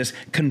God, this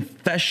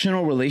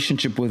confessional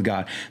relationship with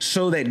God,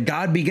 so that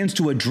God begins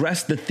to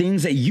address the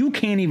things that you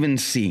can't even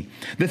see,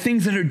 the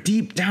things that are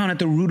deep down at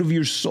the root of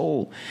your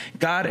soul.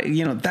 God,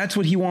 that's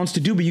what he wants to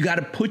do, but you got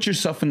to put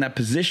yourself in that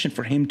position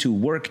for him to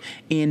work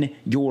in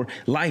your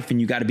life, and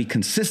you got to be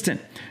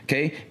consistent,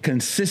 okay?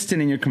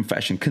 Consistent in your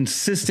confession,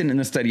 consistent in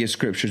the study of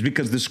scriptures,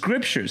 because the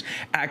scriptures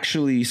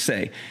actually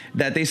say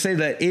that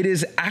it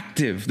is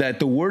active, that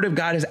the word of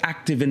God is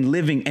active and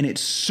living, and it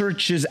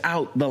searches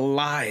out the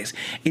lies.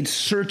 It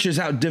searches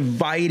out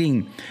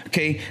dividing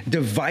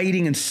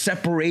and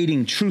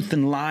separating truth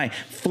and lie,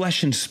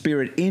 flesh and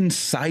spirit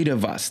inside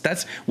of us.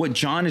 That's what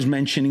John is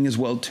mentioning as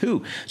well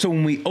too. So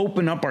when we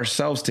open up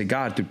ourselves to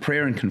God through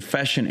prayer and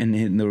confession and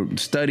in the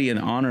study and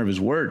the honor of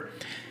his word,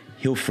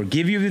 he'll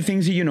forgive you of the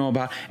things that you know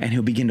about, and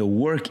he'll begin to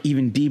work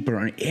even deeper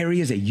on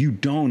areas that you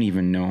don't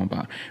even know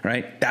about,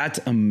 right? That's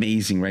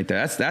amazing right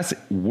there. That's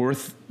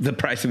worth the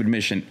price of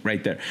admission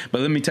right there.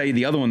 But let me tell you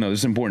the other one, though. This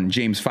is important.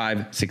 James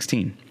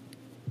 5:16.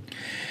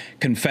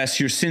 Confess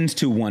your sins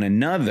to one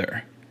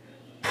another.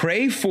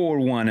 Pray for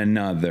one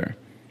another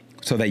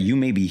so that you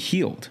may be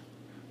healed.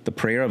 The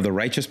prayer of the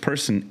righteous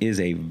person is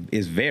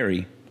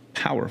very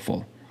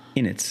powerful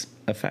in its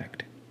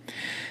effect.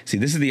 See,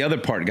 this is the other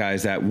part,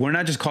 guys, that we're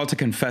not just called to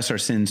confess our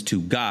sins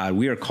to God.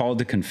 We are called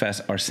to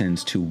confess our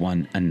sins to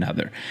one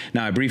another.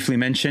 Now, I briefly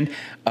mentioned,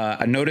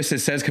 notice it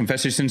says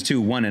confess your sins to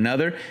one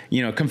another.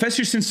 Confess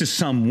your sins to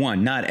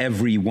someone, not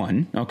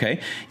everyone, okay?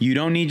 You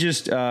don't need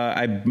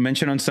I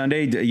mentioned on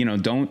Sunday,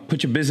 don't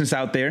put your business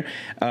out there.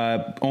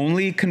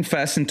 Only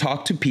confess and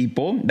talk to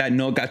people that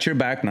got your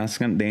back. They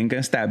ain't going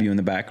to stab you in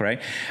the back,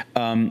 right?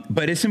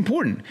 But it's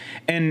important.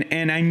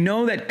 And I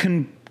know that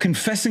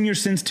confessing your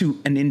sins to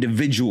an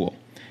individual,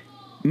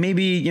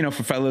 maybe,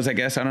 for fellas, I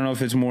guess, I don't know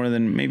if it's more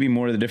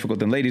difficult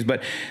than ladies,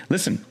 but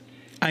listen,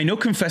 I know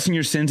confessing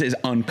your sins is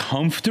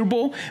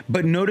uncomfortable,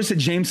 but notice that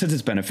James says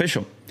it's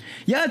beneficial.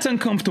 Yeah, it's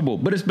uncomfortable,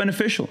 but it's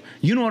beneficial.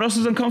 You know what else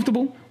is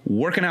uncomfortable?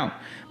 Working out,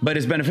 but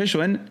it's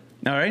beneficial. And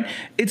all right,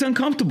 it's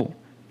uncomfortable,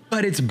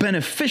 but it's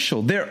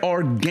beneficial. There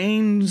are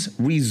gains,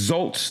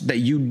 results that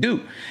you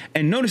do.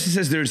 And notice it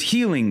says there's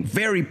healing,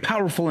 very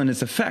powerful in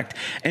its effect.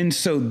 And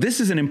so this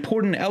is an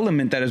important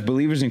element that as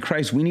believers in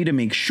Christ, we need to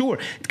make sure,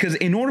 because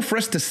in order for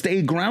us to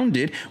stay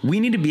grounded, we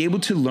need to be able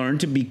to learn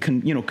to be,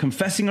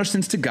 confessing our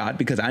sins to God,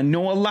 because I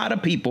know a lot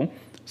of people,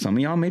 some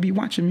of y'all may be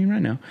watching me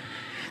right now,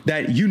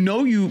 that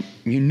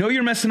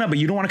you're messing up, but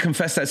you don't want to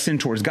confess that sin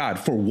towards God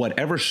for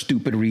whatever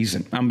stupid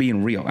reason. I'm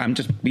being real. I'm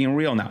just being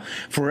real now.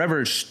 For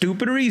whatever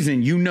stupid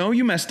reason, you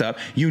messed up.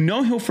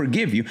 He'll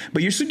forgive you,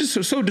 but you're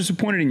so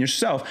disappointed in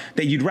yourself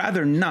that you'd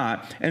rather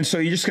not. And so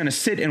you're just going to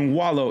sit and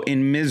wallow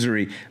in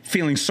misery,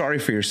 feeling sorry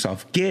for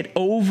yourself. Get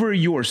over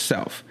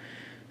yourself.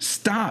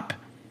 Stop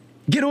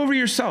Get over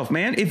yourself,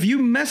 man. If you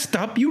messed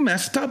up, you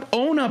messed up.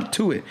 Own up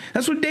to it.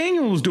 That's what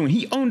Daniel was doing.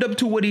 He owned up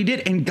to what he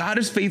did, and God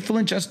is faithful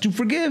and just to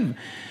forgive.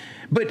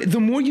 But the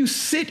more you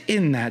sit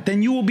in that,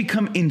 then you will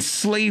become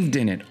enslaved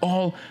in it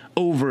all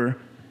over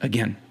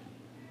again.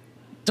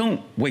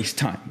 Don't waste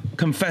time.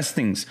 Confess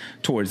things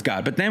towards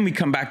God. But then we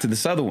come back to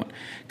this other one.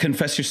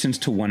 Confess your sins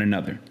to one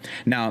another.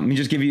 Now, let me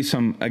just give you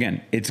some,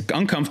 again, it's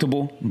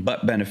uncomfortable,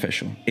 but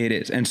beneficial. It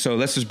is. And so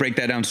let's just break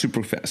that down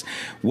super fast.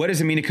 What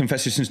does it mean to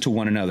confess your sins to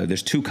one another?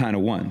 There's two kind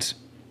of ones,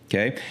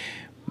 okay?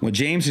 What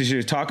James is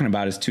here talking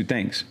about is two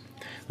things.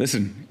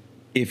 Listen,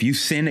 if you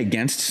sin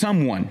against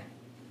someone,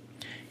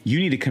 you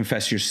need to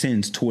confess your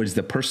sins towards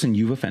the person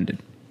you've offended.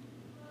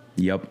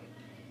 Yep.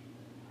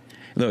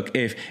 Look,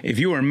 if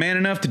you are man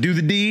enough to do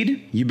the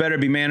deed, you better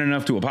be man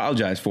enough to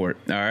apologize for it.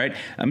 All right.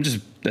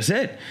 That's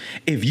it.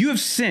 If you have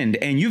sinned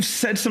and you've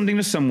said something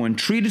to someone,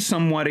 treated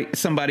somebody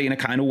in a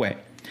kind of way,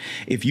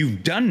 if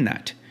you've done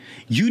that,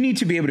 you need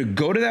to be able to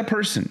go to that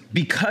person,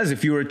 because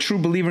if you're a true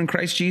believer in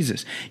Christ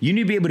Jesus, you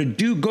need to be able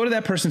to go to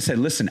that person and say,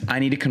 listen, I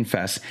need to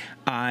confess.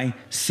 I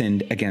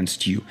sinned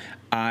against you.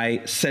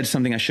 I said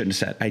something I shouldn't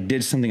have said. I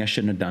did something I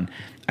shouldn't have done.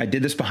 I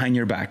did this behind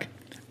your back.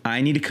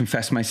 I need to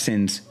confess my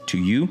sins to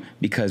you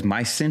because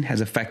my sin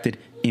has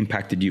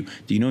impacted you.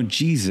 Do you know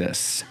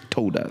Jesus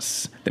told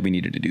us that we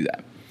needed to do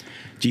that?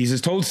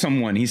 Jesus told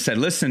someone, he said,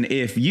 listen,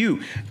 if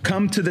you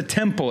come to the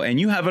temple and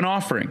you have an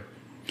offering,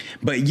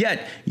 but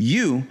yet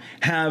you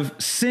have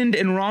sinned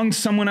and wronged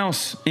someone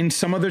else in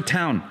some other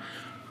town,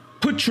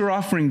 put your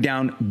offering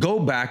down, go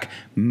back,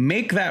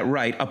 make that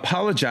right,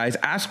 apologize,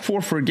 ask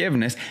for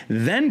forgiveness,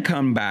 then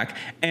come back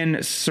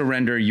and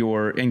surrender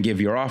and give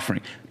your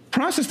offering.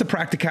 Process the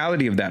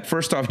practicality of that.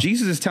 First off,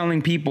 Jesus is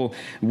telling people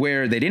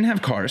where they didn't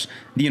have cars.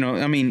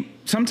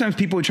 Sometimes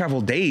people would travel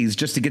days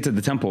just to get to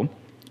the temple.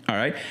 All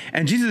right.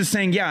 And Jesus is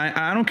saying, yeah,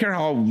 I don't care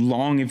how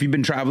long, if you've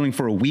been traveling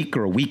for a week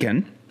or a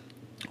weekend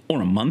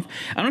or a month,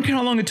 I don't care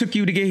how long it took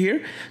you to get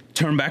here.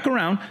 Turn back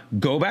around,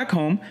 go back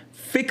home,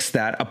 fix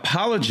that,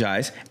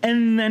 apologize,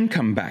 and then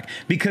come back.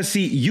 Because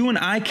see, you and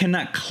I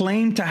cannot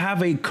claim to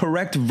have a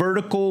correct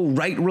vertical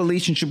right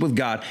relationship with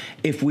God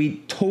if we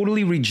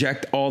totally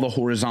reject all the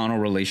horizontal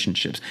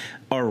relationships.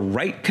 Our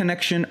right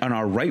connection and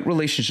our right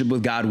relationship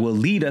with God will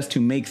lead us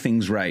to make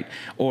things right.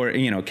 Or,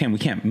 we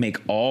can't make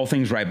all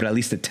things right, but at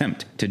least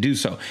attempt to do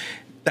so.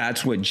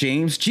 That's what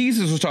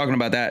Jesus was talking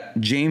about that.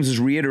 James is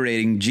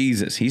reiterating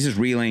Jesus. He's just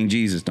relaying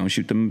Jesus. Don't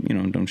shoot them,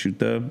 don't shoot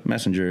the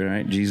messenger,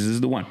 right? Jesus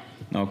is the one.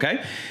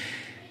 Okay.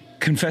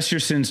 Confess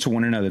your sins to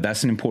one another.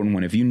 That's an important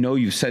one. If you know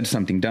you've said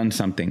something, done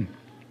something,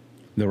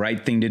 the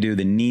right thing to do,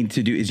 the need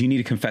to do is you need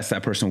to confess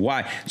that person.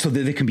 Why? So that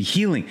there can be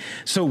healing.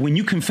 So when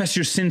you confess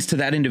your sins to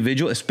that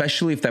individual,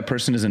 especially if that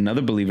person is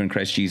another believer in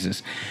Christ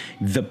Jesus,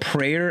 the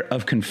prayer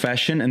of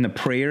confession and the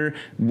prayer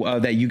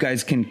that you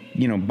guys can,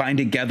 bind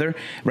together,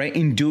 right?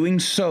 In doing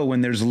so,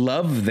 when there's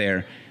love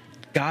there,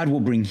 God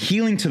will bring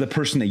healing to the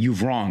person that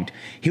you've wronged.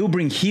 He'll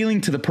bring healing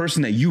to the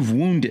person that you've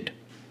wounded.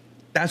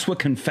 That's what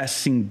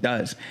confessing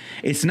does.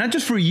 It's not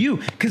just for you,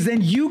 because then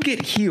you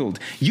get healed.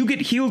 You get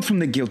healed from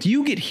the guilt.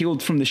 You get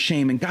healed from the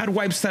shame, and God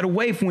wipes that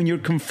away when you're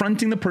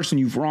confronting the person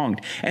you've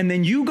wronged. And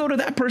then you go to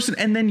that person,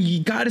 and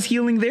then God is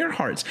healing their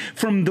hearts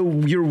from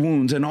your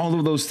wounds and all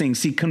of those things.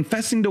 See,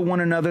 confessing to one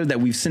another that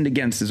we've sinned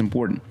against is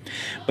important.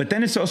 But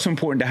then it's also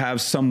important to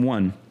have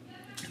someone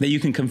that you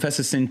can confess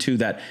a sin to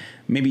that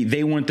maybe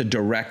they weren't the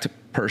direct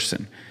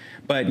person,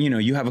 but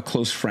you have a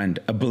close friend,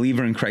 a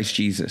believer in Christ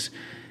Jesus,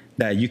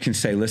 that you can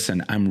say,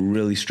 listen, I'm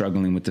really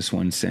struggling with this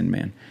one sin,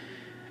 man.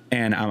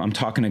 And I'm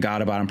talking to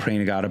God about it, I'm praying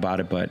to God about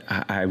it, but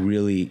I'm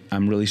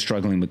really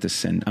struggling with this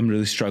sin. I'm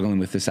really struggling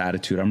with this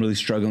attitude. I'm really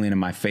struggling in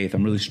my faith.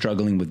 I'm really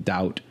struggling with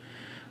doubt.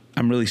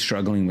 I'm really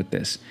struggling with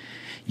this.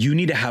 You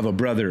need to have a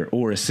brother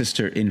or a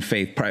sister in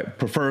faith.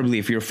 Preferably,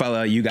 if you're a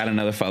fella, you got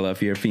another fella.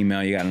 If you're a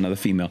female, you got another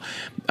female.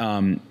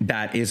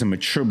 That is a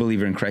mature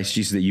believer in Christ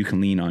Jesus that you can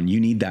lean on. You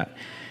need that.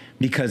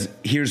 Because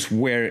here's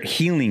where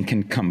healing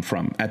can come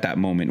from at that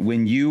moment.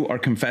 When you are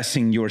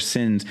confessing your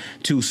sins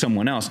to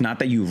someone else, not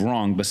that you've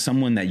wronged, but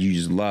someone that you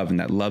just love and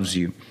that loves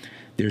you,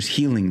 there's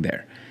healing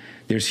there.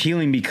 There's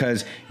healing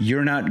because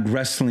you're not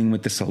wrestling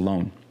with this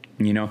alone.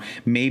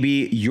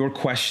 Maybe your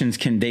questions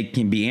can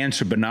be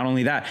answered, but not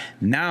only that,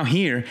 now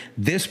here,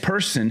 this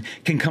person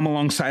can come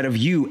alongside of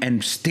you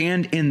and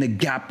stand in the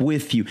gap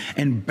with you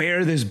and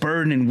bear this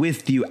burden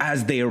with you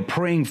as they are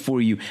praying for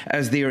you,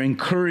 as they are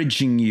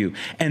encouraging you.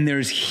 And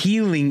there's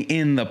healing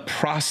in the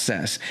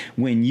process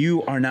when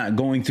you are not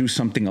going through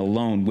something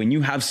alone, when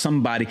you have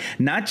somebody,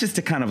 not just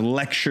to kind of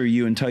lecture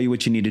you and tell you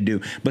what you need to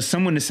do, but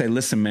someone to say,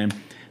 listen, man,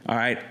 all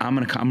right,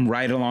 I'm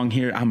right along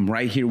here. I'm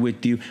right here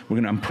with you.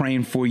 I'm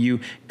praying for you.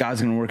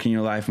 God's going to work in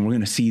your life, and we're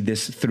going to see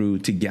this through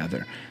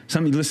together.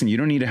 Listen, you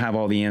don't need to have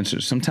all the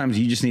answers. Sometimes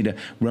you just need to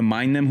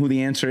remind them who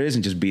the answer is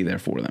and just be there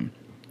for them.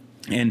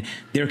 And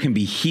there can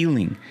be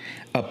healing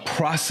a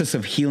process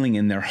of healing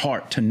in their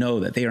heart to know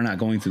that they are not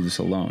going through this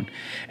alone.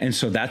 And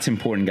so that's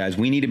important, guys.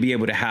 We need to be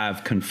able to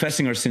have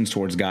confessing our sins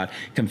towards God,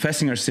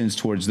 confessing our sins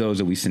towards those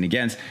that we sin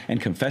against,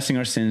 and confessing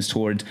our sins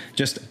towards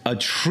just a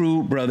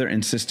true brother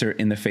and sister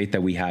in the faith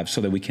that we have so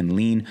that we can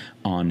lean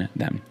on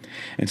them.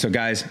 And so,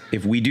 guys,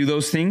 if we do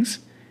those things,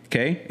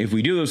 okay, if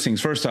we do those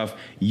things, first off,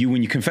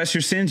 when you confess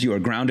your sins, you are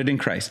grounded in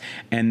Christ.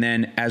 And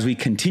then as we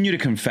continue to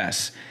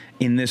confess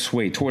in this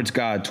way towards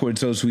God,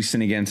 towards those we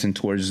sin against, and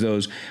towards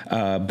those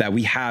that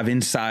we have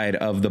inside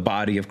of the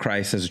body of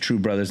Christ as true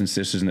brothers and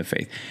sisters in the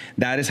faith,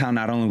 that is how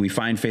not only we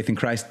find faith in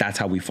Christ, that's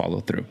how we follow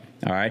through.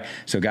 All right.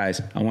 So, guys,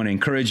 I want to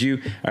encourage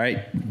you. All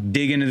right.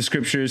 Dig into the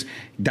scriptures,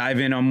 dive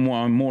in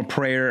on more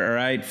prayer. All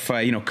right.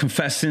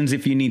 Confess sins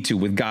if you need to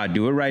with God.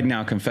 Do it right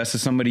now. Confess to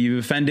somebody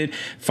you've offended.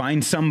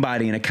 Find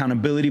somebody, an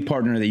accountability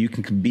partner that you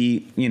can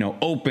be,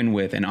 open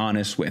with and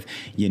honest with.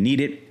 You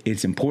need it.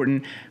 It's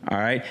important. All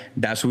right.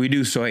 That's what we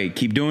do. So, hey,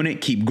 keep doing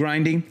it. Keep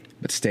grinding,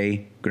 but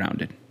stay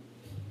grounded.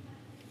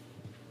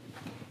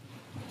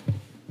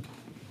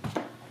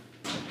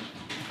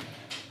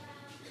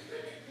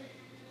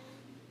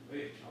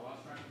 Wait, I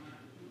lost track of my